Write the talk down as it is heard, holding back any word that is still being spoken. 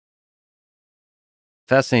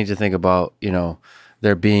fascinating to think about,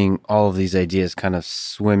 there being all of these ideas kind of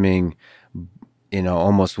swimming,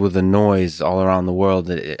 almost with the noise all around the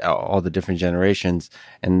world, all the different generations,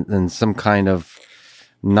 and then some kind of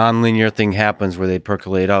nonlinear thing happens where they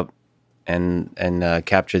percolate up and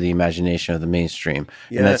capture the imagination of the mainstream.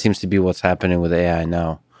 Yeah. And that seems to be what's happening with AI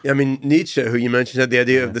now. I mean, Nietzsche, who you mentioned, had the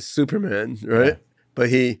idea of the Superman, right? Yeah. But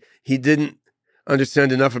he didn't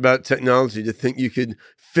understand enough about technology to think you could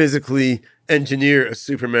physically engineer a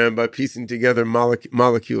Superman by piecing together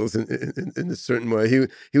molecules in a certain way.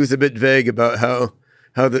 He was a bit vague about how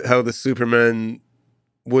the Superman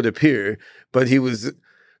would appear, but he was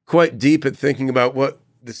quite deep at thinking about what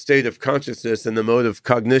the state of consciousness and the mode of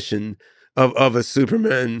cognition of a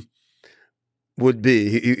Superman would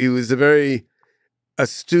be. He was a very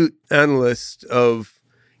astute analyst of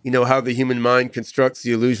how the human mind constructs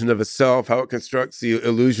the illusion of a self, how it constructs the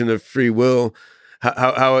illusion of free will,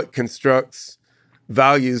 how it constructs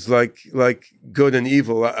values like good and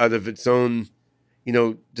evil out of its own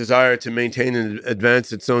desire to maintain and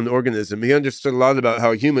advance its own organism. He understood a lot about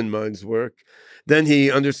how human minds work. Then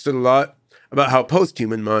he understood a lot about how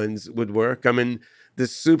post-human minds would work. I mean,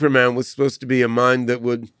 this Superman was supposed to be a mind that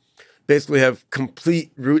would basically have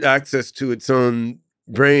complete root access to its own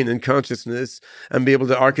brain and consciousness, and be able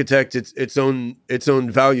to architect its own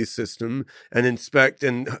value system and inspect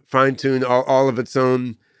and fine-tune all of its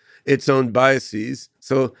own biases.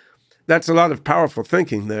 So that's a lot of powerful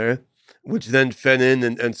thinking there, which then fed in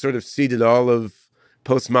and sort of seeded all of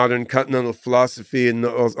postmodern continental philosophy, and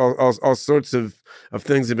all sorts of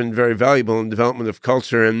things have been very valuable in development of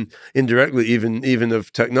culture and indirectly even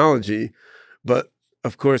of technology. But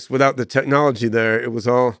of course, without the technology there, it was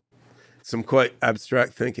all some quite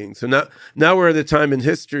abstract thinking. So now we're at a time in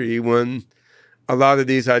history when a lot of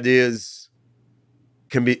these ideas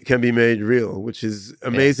can be made real, which is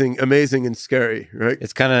amazing and scary, right?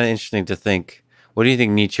 It's kind of interesting to think. What do you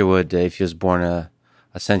think Nietzsche would, if he was born a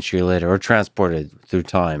century later or transported through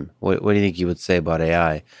time? What do you think he would say about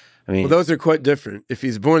AI? I mean, well, those are quite different. If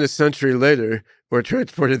he's born a century later or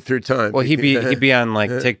transported through time, well, he'd be on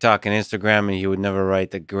like TikTok and Instagram, and he would never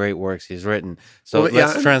write the great works he's written. So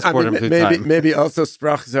let's transport him through time. Maybe also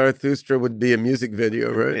Sprach Zarathustra would be a music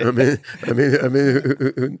video, right? I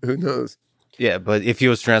mean, who knows? Yeah, but if he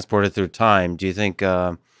was transported through time, do you think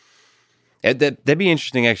that'd be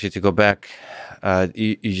interesting actually to go back?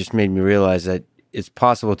 You just made me realize that it's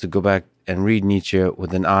possible to go back and read Nietzsche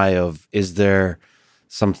with an eye of, is there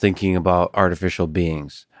some thinking about artificial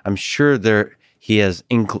beings? I'm sure he had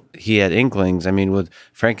inklings. I mean, with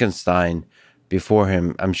Frankenstein before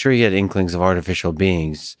him, I'm sure he had inklings of artificial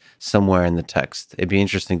beings somewhere in the text. It'd be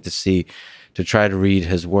interesting to try to read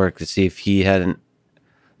his work to see if he hadn't,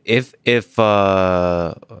 if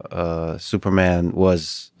Superman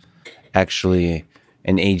was actually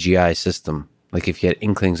an AGI system, like if he had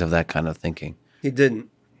inklings of that kind of thinking. He didn't.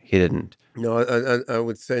 No, I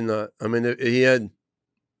would say not. I mean,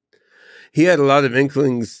 he had a lot of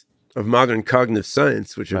inklings of modern cognitive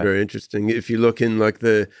science, which are very interesting. If you look in like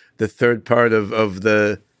the third part of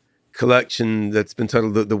the collection that's been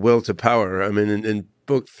titled The Will to Power, I mean, in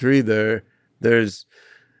book 3 there's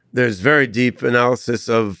very deep analysis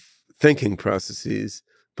of thinking processes,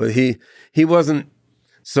 but he wasn't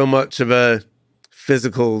so much of a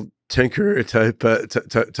physical tinkerer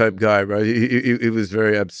type guy, right? He was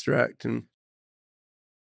very abstract. And